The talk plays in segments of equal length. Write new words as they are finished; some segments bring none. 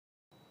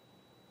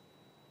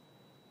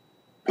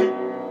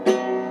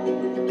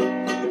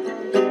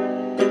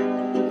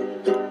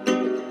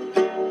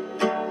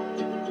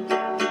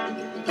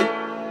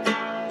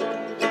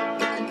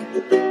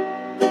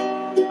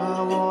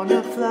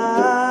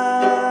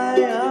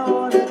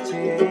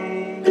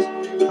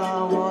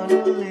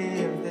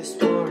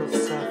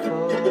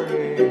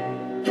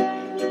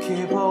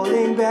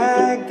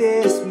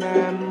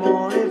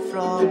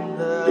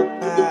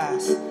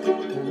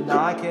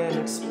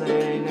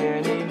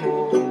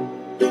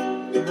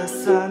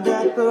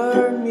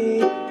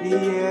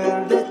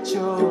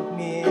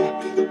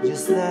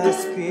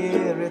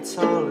that's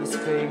always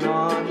cling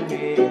on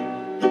me.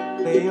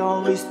 They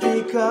always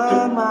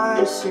become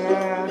my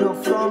shadow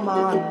from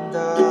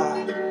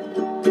under,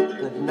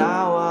 but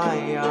now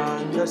I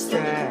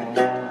understand.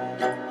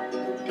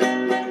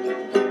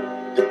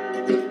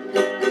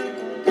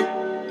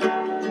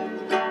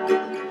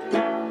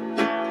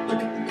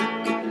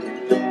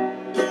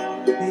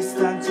 It's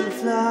time to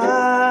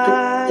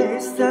fly,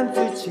 it's time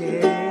to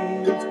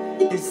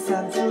change, it's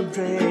time to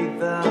break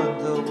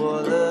down the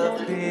wall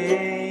of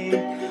pain.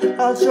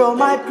 I'll show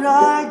my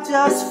pride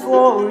just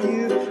for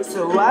you,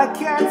 so I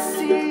can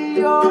see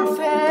your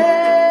face.